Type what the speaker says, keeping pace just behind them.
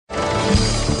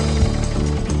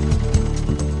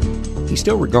he's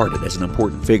still regarded as an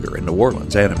important figure in New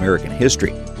Orleans and American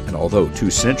history. And although 2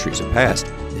 centuries have passed,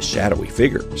 this shadowy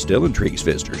figure still intrigues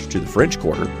visitors to the French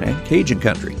Quarter and Cajun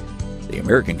country. The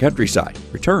American Countryside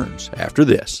returns after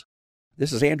this.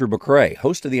 This is Andrew McCrae,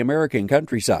 host of the American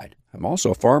Countryside. I'm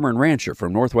also a farmer and rancher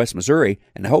from Northwest Missouri,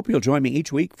 and I hope you'll join me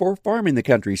each week for Farming the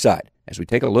Countryside, as we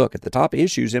take a look at the top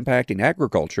issues impacting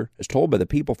agriculture as told by the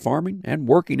people farming and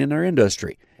working in our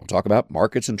industry. We'll talk about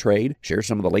markets and trade, share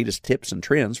some of the latest tips and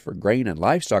trends for grain and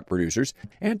livestock producers,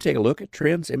 and take a look at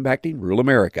trends impacting rural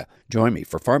America. Join me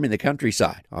for Farming the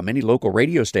Countryside on many local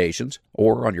radio stations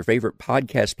or on your favorite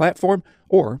podcast platform,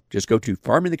 or just go to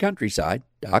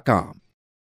farmingthecountryside.com.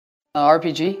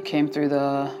 RPG came through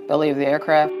the belly of the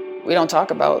aircraft. We don't talk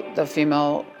about the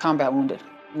female combat wounded.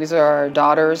 These are our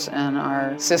daughters and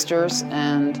our sisters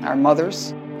and our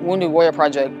mothers. Wounded Warrior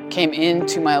Project came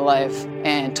into my life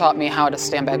and taught me how to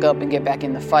stand back up and get back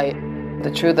in the fight. The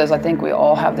truth is, I think we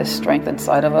all have this strength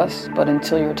inside of us, but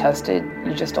until you're tested,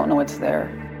 you just don't know it's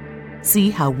there. See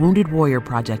how Wounded Warrior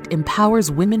Project empowers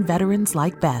women veterans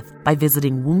like Beth by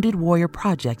visiting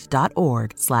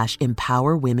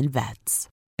woundedwarriorproject.org/empowerwomenvets.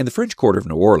 In the French Quarter of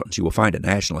New Orleans, you will find a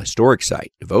National Historic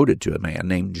Site devoted to a man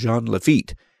named Jean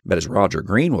Lafitte. But as Roger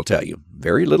Green will tell you,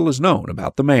 very little is known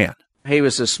about the man. He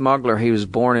was a smuggler. He was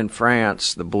born in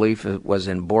France. The belief was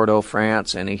in Bordeaux,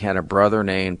 France, and he had a brother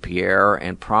named Pierre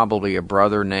and probably a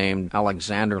brother named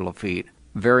Alexander Lafitte.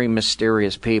 Very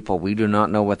mysterious people. We do not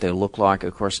know what they look like.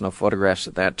 Of course, no photographs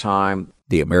at that time.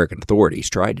 The American authorities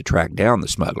tried to track down the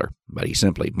smuggler, but he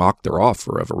simply mocked their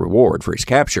offer of a reward for his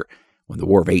capture. When the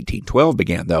War of 1812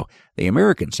 began, though, the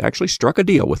Americans actually struck a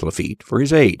deal with Lafitte for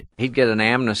his aid. He'd get an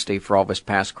amnesty for all of his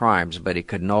past crimes, but he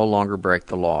could no longer break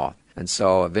the law. And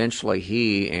so eventually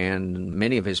he and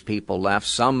many of his people left.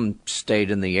 Some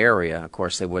stayed in the area. Of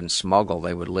course, they wouldn't smuggle.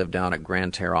 They would live down at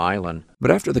Grande Terre Island.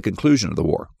 But after the conclusion of the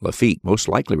war, Lafitte most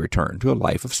likely returned to a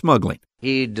life of smuggling.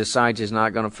 He decides he's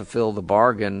not going to fulfill the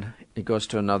bargain. He goes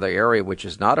to another area which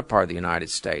is not a part of the United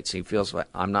States. He feels like,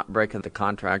 I'm not breaking the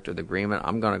contract or the agreement.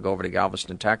 I'm going to go over to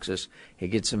Galveston, Texas. He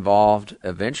gets involved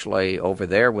eventually over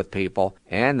there with people,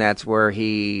 and that's where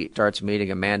he starts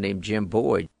meeting a man named Jim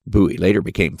Bowie. Bowie later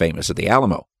became famous at the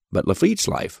Alamo, but Lafitte's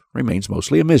life remains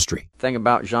mostly a mystery. The thing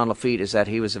about Jean Lafitte is that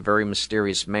he was a very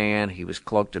mysterious man. He was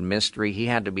cloaked in mystery. He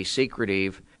had to be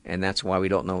secretive, and that's why we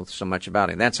don't know so much about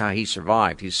him. That's how he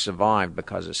survived. He survived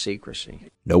because of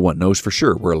secrecy. No one knows for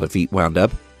sure where Lafitte wound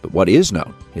up, but what is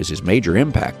known is his major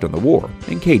impact on the war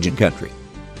in Cajun country.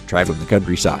 Traveling the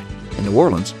countryside in New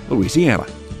Orleans, Louisiana,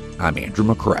 I'm Andrew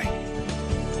McCrae.